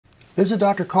This is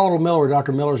Dr. Caudill Miller,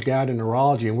 Dr. Miller's Guide to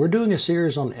Neurology, and we're doing a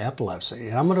series on epilepsy.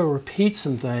 And I'm going to repeat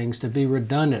some things to be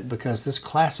redundant because this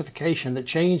classification that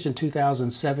changed in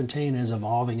 2017 is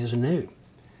evolving is new.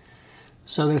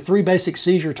 So there are three basic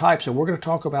seizure types, and we're going to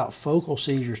talk about focal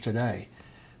seizures today.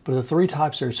 But of the three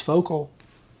types, there's focal,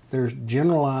 there's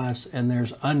generalized, and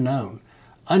there's unknown.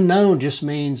 Unknown just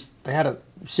means they had a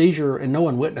seizure and no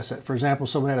one witnessed it. For example,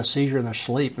 someone had a seizure in their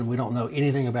sleep and we don't know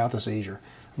anything about the seizure.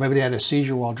 Maybe they had a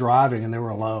seizure while driving and they were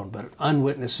alone, but an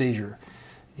unwitnessed seizure.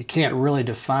 You can't really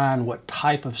define what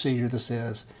type of seizure this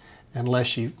is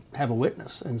unless you have a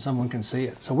witness and someone can see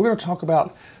it. So we're going to talk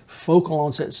about focal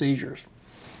onset seizures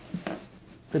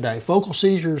today. Focal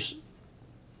seizures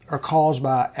are caused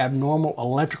by abnormal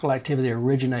electrical activity that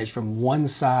originates from one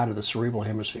side of the cerebral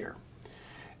hemisphere.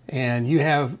 And you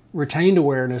have retained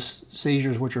awareness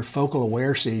seizures, which are focal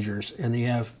aware seizures, and then you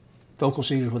have focal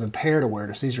seizures with impaired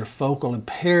awareness. These are focal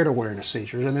impaired awareness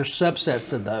seizures, and there's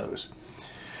subsets of those.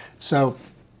 So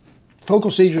focal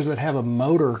seizures that have a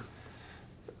motor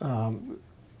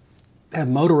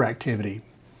activity,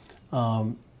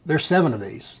 there's 7 of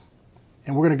these.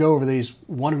 And we're going to go over these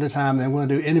one at a time, and then we're going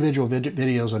to do individual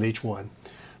videos on each one.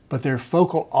 But they're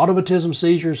focal automatism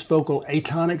seizures, focal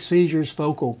atonic seizures,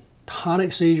 focal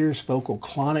tonic seizures, focal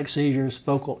clonic seizures,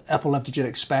 focal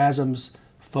epileptogenic spasms,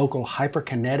 focal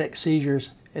hyperkinetic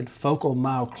seizures, and focal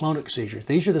myoclonic seizures.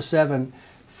 These are the 7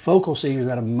 focal seizures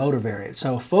that have motor variant.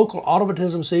 So focal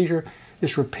automatism seizure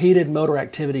is repeated motor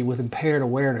activity with impaired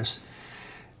awareness.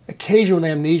 Occasional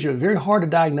amnesia, very hard to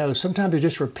diagnose. Sometimes it's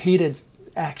just repeated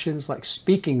actions like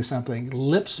speaking something,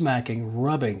 lip smacking,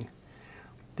 rubbing.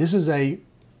 This is a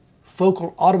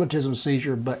focal automatism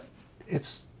seizure, but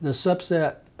it's the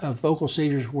subset of focal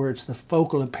seizures where it's the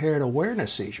focal impaired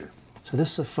awareness seizure. So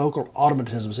this is a focal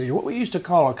automatism seizure, what we used to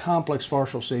call a complex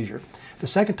partial seizure. The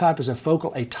second type is a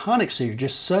focal atonic seizure,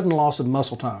 just sudden loss of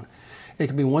muscle tone. It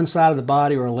can be one side of the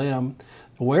body or a limb.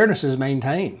 Awareness is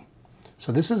maintained.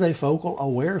 So this is a focal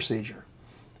aware seizure.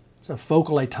 It's a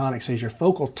focal atonic seizure.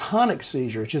 Focal tonic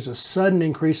seizure is just a sudden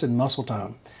increase in muscle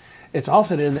tone. It's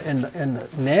often in the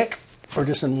neck or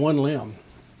just in one limb.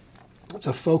 It's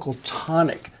a focal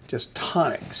tonic, just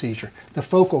tonic seizure. The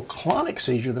focal clonic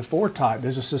seizure, the 4th type,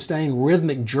 is a sustained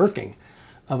rhythmic jerking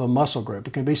of a muscle group.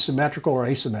 It can be symmetrical or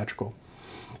asymmetrical.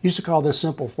 Used to call this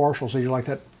simple partial seizure, like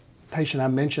that patient I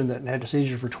mentioned that had a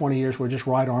seizure for 20 years where just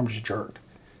right arm just jerked,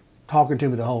 talking to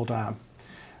me the whole time.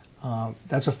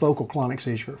 That's a focal clonic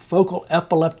seizure. Focal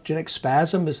epileptogenic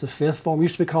spasm is the 5th form. It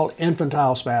used to be called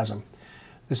infantile spasm.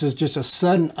 This is just a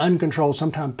sudden, uncontrolled,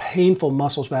 sometimes painful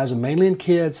muscle spasm, mainly in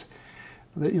kids.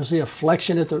 You'll see a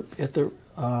flexion at the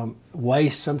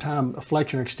waist, sometimes a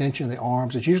flexion or extension of the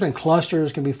arms. It's usually in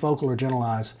clusters, can be focal or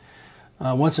generalized.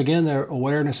 Once again, their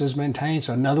awareness is maintained,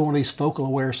 so another one of these focal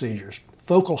aware seizures.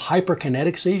 Focal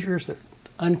hyperkinetic seizures, that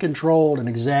uncontrolled and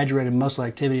exaggerated muscle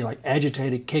activity like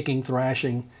agitated kicking,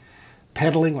 thrashing,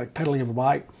 pedaling, like pedaling of a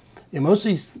bike. And most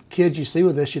of these kids you see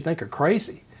with this you think are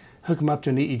crazy. Hook them up to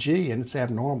an EEG and it's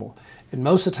abnormal. And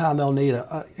most of the time they'll need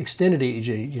an extended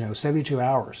EEG, 72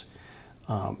 hours.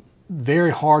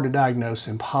 Very hard to diagnose,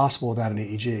 impossible without an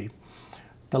EEG.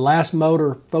 The last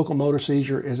focal motor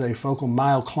seizure is a focal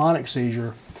myoclonic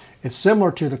seizure. It's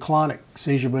similar to the clonic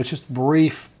seizure, but it's just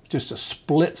brief, just a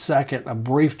split second, a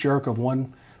brief jerk of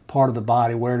one part of the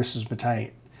body. Awareness is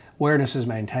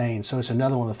maintained. So it's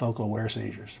another one of the focal aware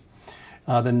seizures.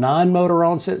 The non-motor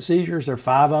onset seizures, there are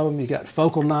 5 of them. You got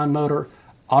focal non-motor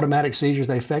automatic seizures.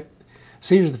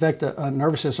 Seizures affect the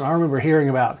nervous system. I remember hearing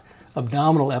about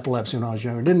abdominal epilepsy when I was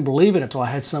younger. Didn't believe it until I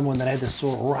had someone that had this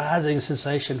sort of rising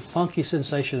sensation, funky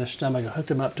sensation in their stomach. I hooked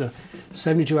them up to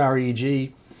 72-hour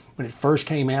EEG when it first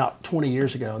came out 20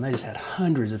 years ago, and they just had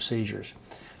hundreds of seizures.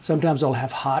 Sometimes they'll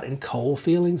have hot and cold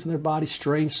feelings in their body,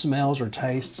 strange smells or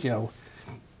tastes.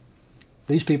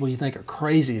 These people you think are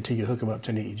crazy until you hook them up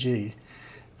to an EEG.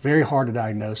 Very hard to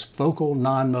diagnose. Focal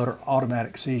non-motor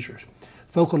automatic seizures.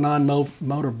 Focal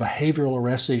non-motor behavioral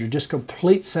arrest seizure, just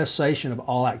complete cessation of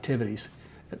all activities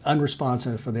and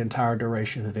unresponsive for the entire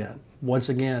duration of the event. Once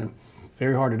again,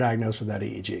 very hard to diagnose without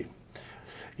EEG.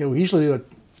 We usually do a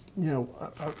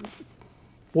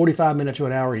 45-minute to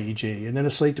an hour EEG, and then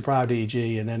a sleep-deprived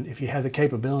EEG, and then if you have the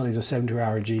capabilities, a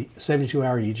 72-hour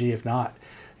EEG. If not,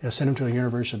 send them to a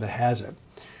university that has it.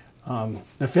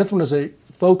 The 5th one is a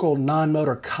focal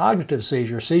non-motor cognitive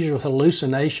seizure, seizures with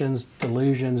hallucinations,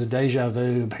 delusions, deja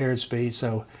vu, impaired speech.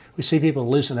 So we see people with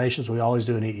hallucinations, we always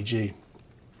do an EEG.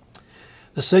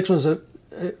 The 6th one is a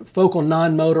focal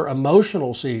non-motor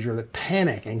emotional seizure, that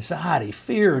panic, anxiety,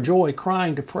 fear, joy,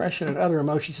 crying, depression, and other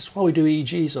emotions. That's why we do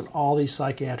EEGs on all these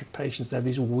psychiatric patients that have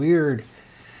these weird,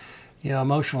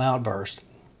 emotional outbursts.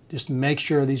 Just make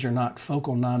sure these are not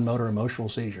focal non-motor emotional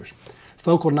seizures.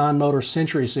 Focal non-motor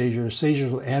sensory seizures,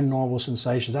 seizures with abnormal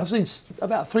sensations. I've seen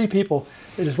about 3 people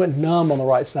that just went numb on the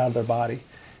right side of their body,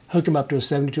 hooked them up to a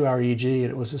 72-hour EEG,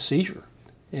 and it was a seizure.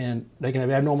 And they can have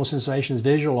abnormal sensations,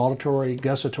 visual, auditory,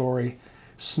 gustatory,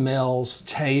 smells,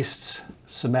 tastes,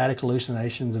 somatic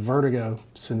hallucinations, vertigo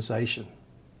sensation.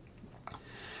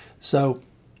 So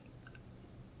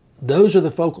those are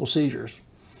the focal seizures.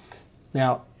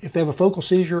 Now, if they have a focal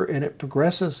seizure and it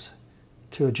progresses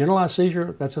to a generalized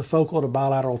seizure, that's a focal to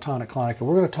bilateral tonic-clonic. And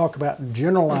we're going to talk about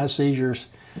generalized seizures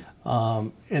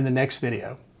in the next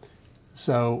video.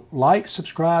 So like,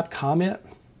 subscribe, comment,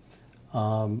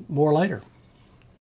 more later.